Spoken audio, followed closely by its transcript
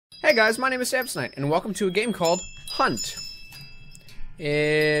Hey guys, my name is Samsonite, and welcome to a game called Hunt.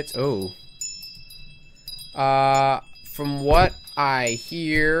 It's... from what I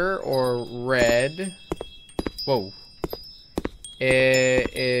hear or read... Whoa.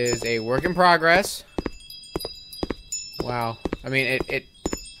 It is a work in progress. Wow. I mean, it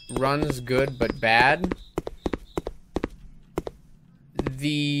runs good, but bad.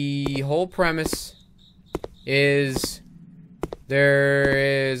 The whole premise is... there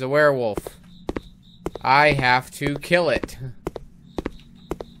is a werewolf. I have to kill it.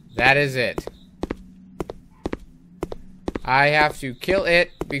 That is it. I have to kill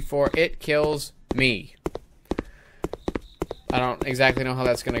it before it kills me. I don't exactly know how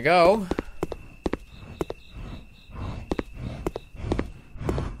that's gonna go.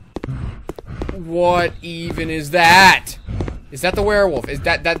 What even is that? Is that the werewolf? Is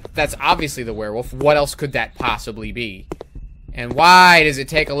that's obviously the werewolf. What else could that possibly be? And why does it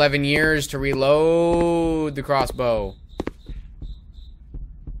take 11 years to reload the crossbow?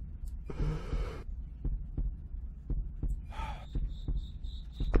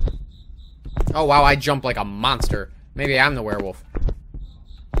 Oh wow, I jump like a monster. Maybe I'm the werewolf.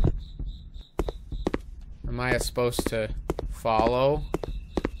 Am I supposed to follow?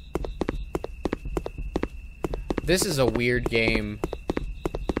 This is a weird game.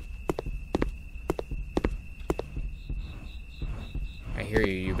 I hear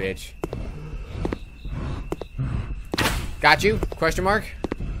you, you bitch. Got you? Question mark?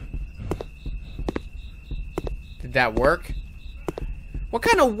 Did that work? What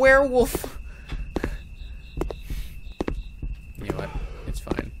kind of werewolf? You know what? It's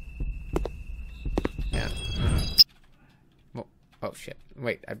fine. Yeah. Oh shit.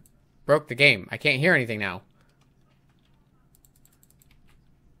 Wait, I broke the game. I can't hear anything now.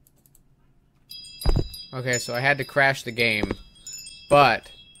 Okay, so I had to crash the game.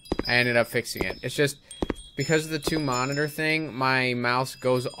 But I ended up fixing it. It's just because of the two monitor thing, my mouse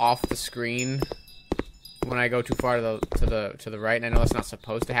goes off the screen when I go too far to the right, and I know that's not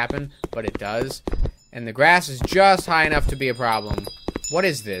supposed to happen, but it does. And the grass is just high enough to be a problem. What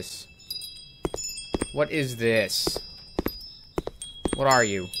is this? What is this? What are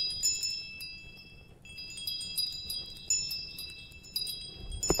you?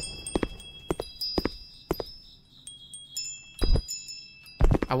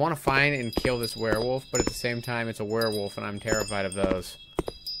 I want to find and kill this werewolf, but at the same time, it's a werewolf, and I'm terrified of those.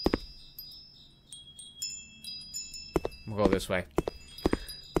 We'll go this way.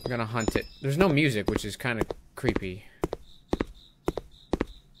 We're gonna hunt it. There's no music, which is kind of creepy.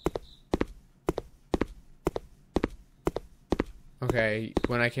 Okay,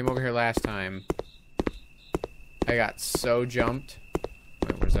 when I came over here last time, I got so jumped.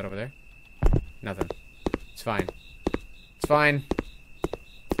 Wait, what is that over there? Nothing. It's fine. It's fine.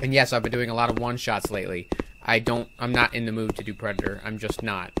 And yes, I've been doing a lot of one-shots lately. I'm not in the mood to do Predator. I'm just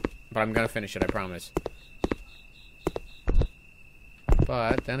not. But I'm gonna finish it, I promise.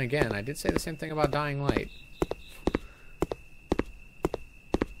 But, then again, I did say the same thing about Dying Light.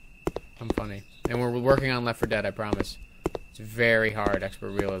 I'm funny. And we're working on Left 4 Dead, I promise. It's very hard, expert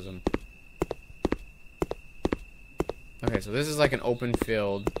realism. Okay, so this is like an open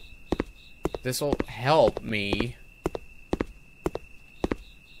field. This'll help me.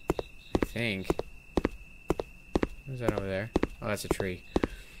 I think. What is that over there? Oh, that's a tree.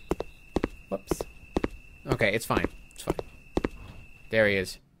 Whoops. Okay, it's fine. It's fine. There he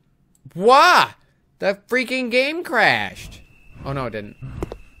is. Wah! The freaking game crashed. Oh, no, it didn't.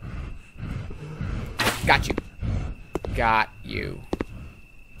 Got you. Got you.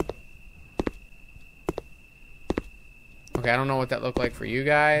 Okay, I don't know what that looked like for you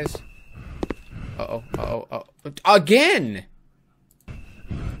guys. Uh-oh. Uh-oh. Uh-oh. Again!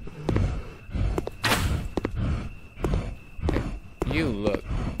 You look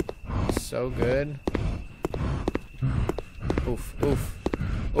so good. Oof, oof,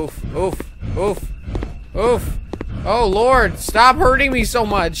 oof, oof, oof, oof. Oh, Lord, stop hurting me so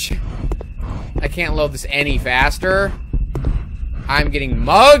much. I can't load this any faster. I'm getting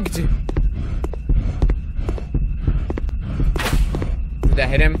mugged. Did that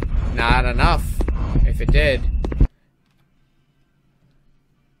hit him? Not enough. If it did.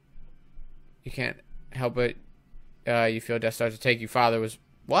 You can't help it. You feel death starts to take you. Father was...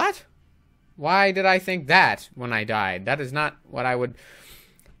 What? Why did I think that when I died? That is not what I would...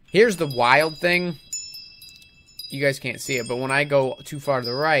 Here's the wild thing. You guys can't see it, but when I go too far to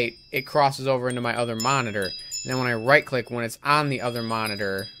the right, it crosses over into my other monitor. And then when I right-click, when it's on the other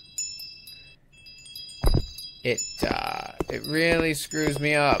monitor, it really screws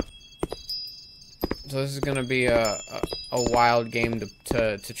me up. So this is gonna be a wild game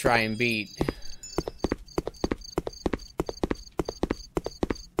to try and beat.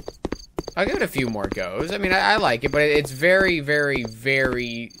 I'll give it a few more goes. I mean, I like it, but it's very, very,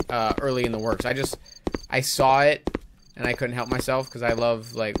 very early in the works. I saw it, and I couldn't help myself, because I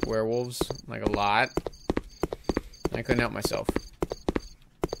love, like, werewolves, like, a lot. I couldn't help myself.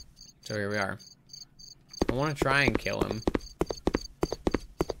 So here we are. I want to try and kill him.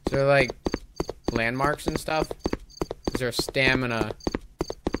 Is there, like, landmarks and stuff? Is there a stamina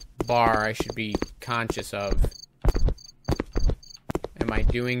bar I should be conscious of? Am I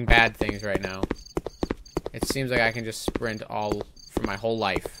doing bad things right now? It seems like I can just sprint all for my whole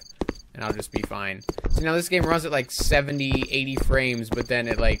life, and I'll just be fine. So now this game runs at like 70, 80 frames, but then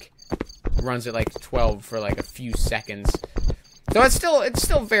it like runs at like 12 for like a few seconds. So it's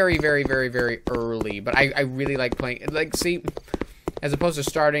still very, very, very, very early, but I really like playing. Like, see, as opposed to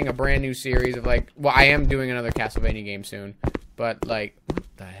starting a brand new series of like, well, I am doing another Castlevania game soon, but like, what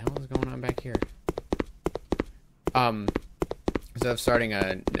the hell is going on back here? Instead of starting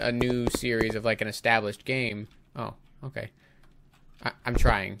a new series of like an established game. Oh, okay. I'm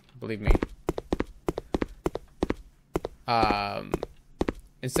trying, believe me.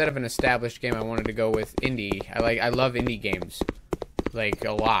 Instead of an established game, I wanted to go with indie. I love indie games, like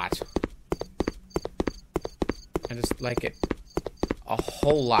a lot. I just like it a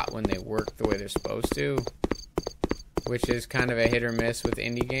whole lot when they work the way they're supposed to, which is kind of a hit or miss with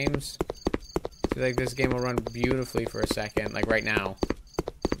indie games. I feel like this game will run beautifully for a second, like right now.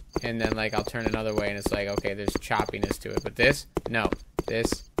 And then, like, I'll turn another way, and it's like, okay, there's choppiness to it. But this, no.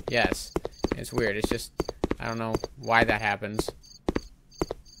 This, yes. It's weird. It's just, I don't know why that happens.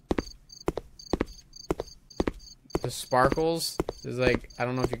 The sparkles, there's like, I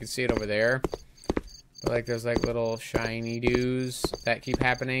don't know if you can see it over there. But, like, there's, like, little shiny dews that keep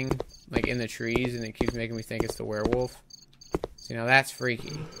happening, like, in the trees, and it keeps making me think it's the werewolf. So, you know, that's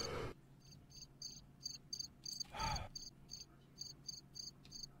freaky.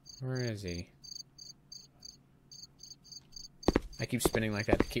 Where is he? I keep spinning like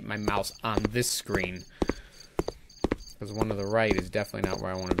that to keep my mouse on this screen. Because one to the right is definitely not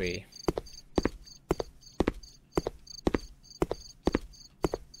where I want to be.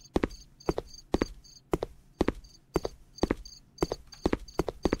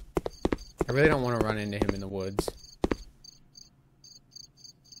 I really don't want to run into him in the woods.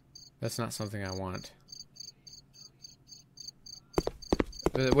 That's not something I want.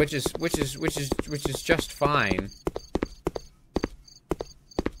 Which is just fine.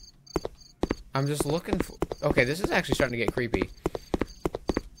 I'm just looking for... Okay, this is actually starting to get creepy.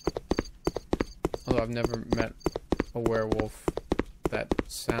 Although I've never met a werewolf that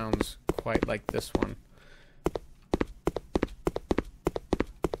sounds quite like this one.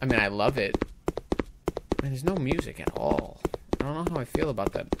 I mean, I love it. And there's no music at all. I don't know how I feel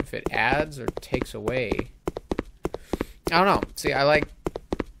about that. If it adds or takes away. I don't know. See, I like...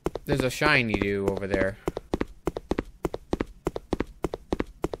 There's a shiny dew over there.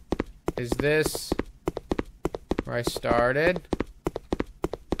 Is this where I started?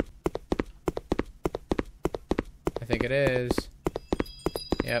 I think it is.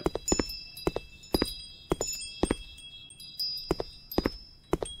 Yep.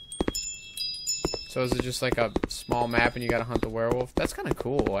 So is it just like a small map and you gotta hunt the werewolf? That's kind of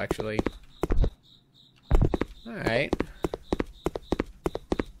cool, actually. Alright.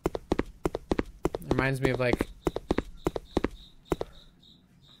 Reminds me of like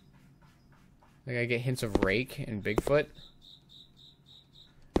I get hints of Rake and Bigfoot.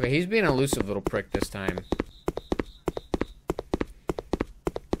 Okay, he's being an elusive little prick this time.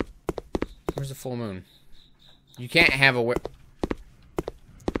 Where's the full moon? You can't have a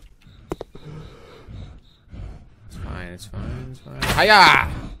It's fine, it's fine, it's fine.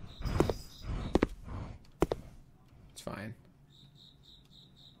 Hiya! It's fine.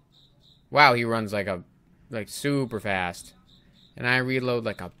 Wow, he runs like super fast. And I reload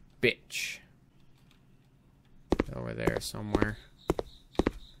like a bitch. Over there somewhere.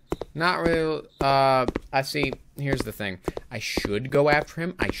 Not really, I see, here's the thing. I should go after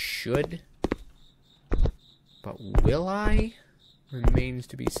him, I should. But will I? Remains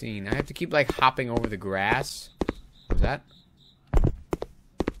to be seen. I have to keep like hopping over the grass. What is that?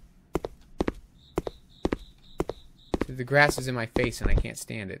 See, the grass is in my face and I can't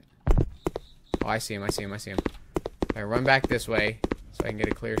stand it. Oh, I see him, I see him, I see him. Alright, run back this way so I can get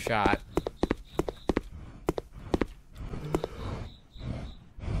a clear shot.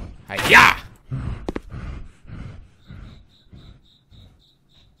 Hi-ya!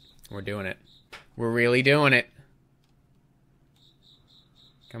 We're doing it. We're really doing it.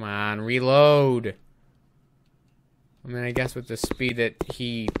 Come on, reload. I mean, I guess with the speed that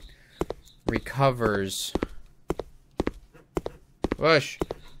he recovers. Whoosh.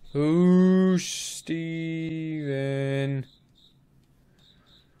 Whoosh, Steven.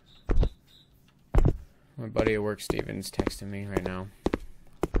 My buddy at work, Steven's texting me right now.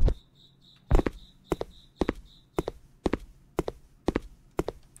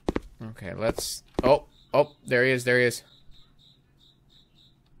 Okay, let's... Oh, there he is, there he is.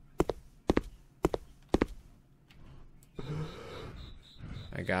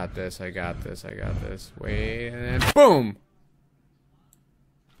 I got this, I got this, I got this. Wait, and then boom!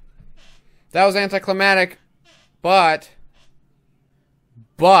 That was anticlimactic, but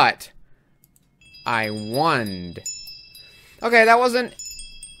I won. Okay, that wasn't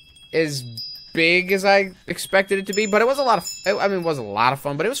as big as I expected it to be, but it was a lot of, I mean, it was a lot of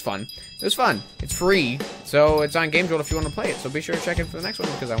fun, but it was fun. It was fun. It's free, so it's on Games World if you want to play it, so be sure to check in for the next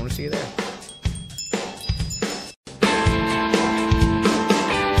one, because I want to see you there.